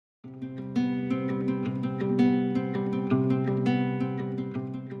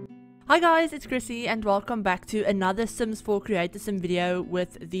Hi guys, it's Chrissie and welcome back to another Sims 4 Creator Sim video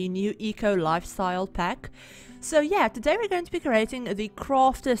with the new Eco Lifestyle pack. So yeah, today we're going to be creating the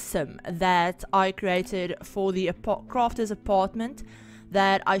Crafter Sim that I created for the Crafter's apartment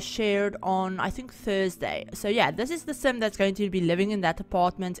that I shared on, I think, Thursday. So yeah, this is the Sim that's going to be living in that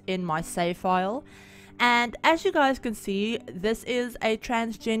apartment in my save file. And as you guys can see, this is a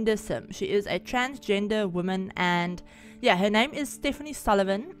transgender Sim. She is a transgender woman and yeah, her name is Stephanie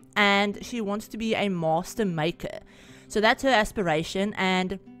Sullivan and she wants to be a master maker. So that's her aspiration,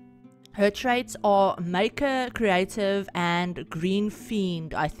 and her traits are maker, creative, and green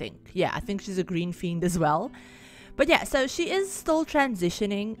fiend, I think. Yeah, I think she's a green fiend as well. But yeah, so she is still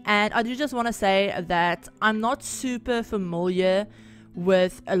transitioning, and I do just want to say that I'm not super familiar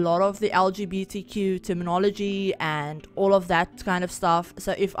with a lot of the LGBTQ terminology and all of that kind of stuff.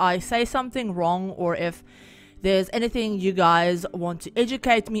 So if I say something wrong, or if there's anything you guys want to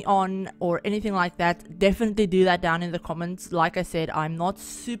educate me on or anything like that, definitely do that down in the comments. Like I said, I'm not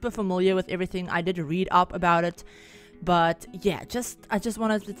super familiar with everything. I did read up about it, but yeah, I just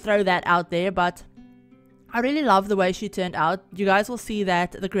wanted to throw that out there. But I really love the way she turned out. You guys will see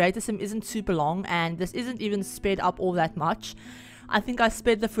that the Creator Sim isn't super long, and this isn't even sped up all that much. I think I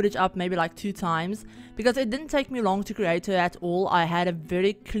sped the footage up maybe like 2 times because it didn't take me long to create her at all. I had a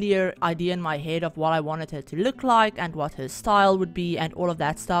very clear idea in my head of what I wanted her to look like and what her style would be and all of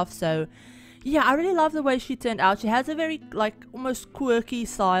that stuff. So yeah, I really love the way she turned out. She has a very like almost quirky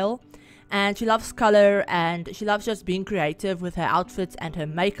style, and she loves color, and she loves just being creative with her outfits and her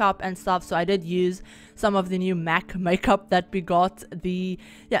makeup and stuff. So I did use some of the new MAC makeup that we got.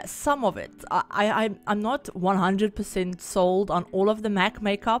 Some of it. I'm not 100% sold on all of the MAC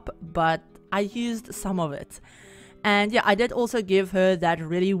makeup, but I used some of it. And yeah, I did also give her that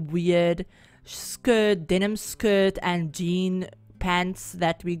really weird skirt, denim skirt and jean pants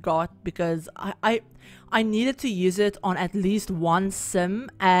that we got because I needed to use it on at least one Sim,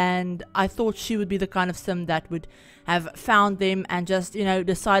 and I thought she would be the kind of Sim that would have found them and just, you know,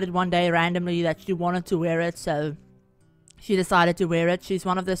 decided one day randomly that she wanted to wear it, so she decided to wear it. She's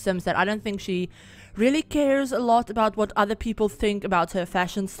one of the Sims that I don't think she really cares a lot about what other people think about her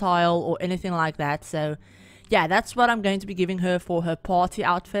fashion style or anything like that. So yeah, that's what I'm going to be giving her for her party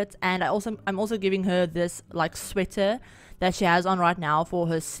outfit. And I'm also giving her this like sweater that she has on right now for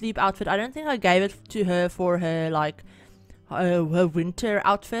her sleep outfit. I don't think I gave it to her for her like her winter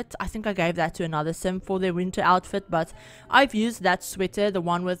outfit. I think I gave that to another Sim for their winter outfit, but I've used that sweater, the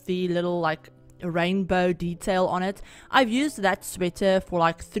one with the little like rainbow detail on it. I've used that sweater for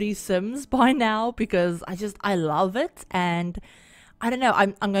like 3 Sims by now because I love it, and I don't know,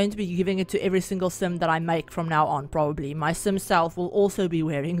 I'm going to be giving it to every single Sim that I make from now on probably. My Sim self will also be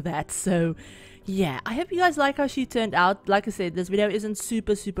wearing that. So yeah, I hope you guys like how she turned out. Like I said, this video isn't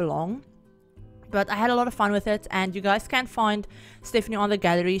super long, but I had a lot of fun with it, and you guys can find Stephanie on the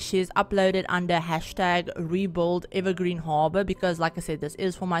gallery. She's uploaded under hashtag Rebuild Evergreen Harbor because, like I said, this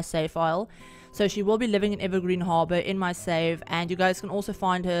is for my save file. So she will be living in Evergreen Harbor in my save, and you guys can also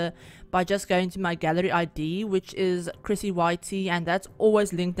find her by just going to my gallery ID, which is ChrissieYT, and that's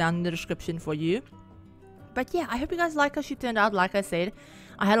always linked down in the description for you. But yeah, I hope you guys like how she turned out. Like I said,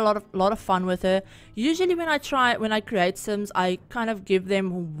 I had a lot of fun with her. Usually when I create Sims, I kind of give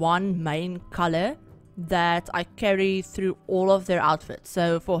them one main color that I carry through all of their outfits.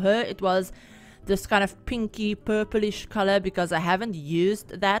 So for her, it was this kind of pinky purplish color because I haven't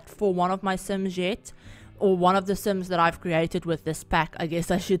used that for one of my Sims yet, or one of the Sims that I've created with this pack, I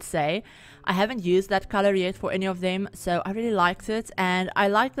guess I should say. I haven't used that color yet for any of them, so I really liked it. And I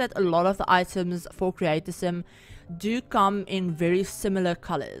like that a lot of the items for Creator Sim do come in very similar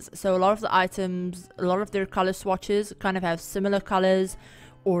colors. So a lot of the items, a lot of their color swatches kind of have similar colors,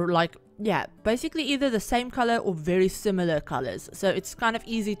 or like, yeah, basically either the same color or very similar colors. So it's kind of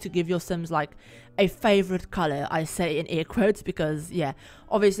easy to give your Sims like a favorite color, I say in air quotes, because yeah,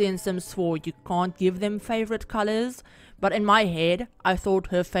 obviously in Sims 4 you can't give them favorite colors, but in my head I thought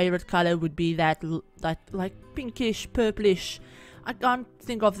her favorite color would be that like pinkish purplish, I can't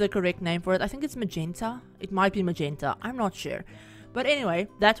think of the correct name for it. I think it's magenta. It might be magenta, I'm not sure, but anyway,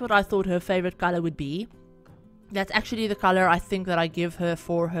 that's what I thought her favorite color would be. That's actually the color I think that I give her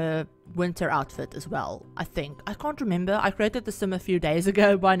for her winter outfit as well. I can't remember. I created the Sim a few days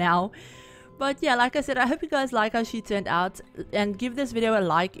ago by now. But yeah, like I said, I hope you guys like how she turned out, and give this video a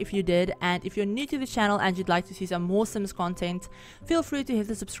like if you did. And if you're new to the channel and you'd like to see some more Sims content, feel free to hit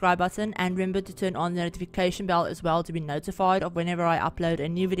the subscribe button, and remember to turn on the notification bell as well to be notified of whenever I upload a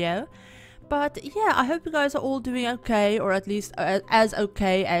new video. But yeah, I hope you guys are all doing okay, or at least as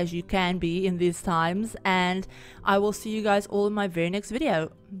okay as you can be in these times, and I will see you guys all in my very next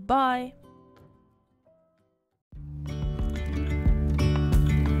video. Bye!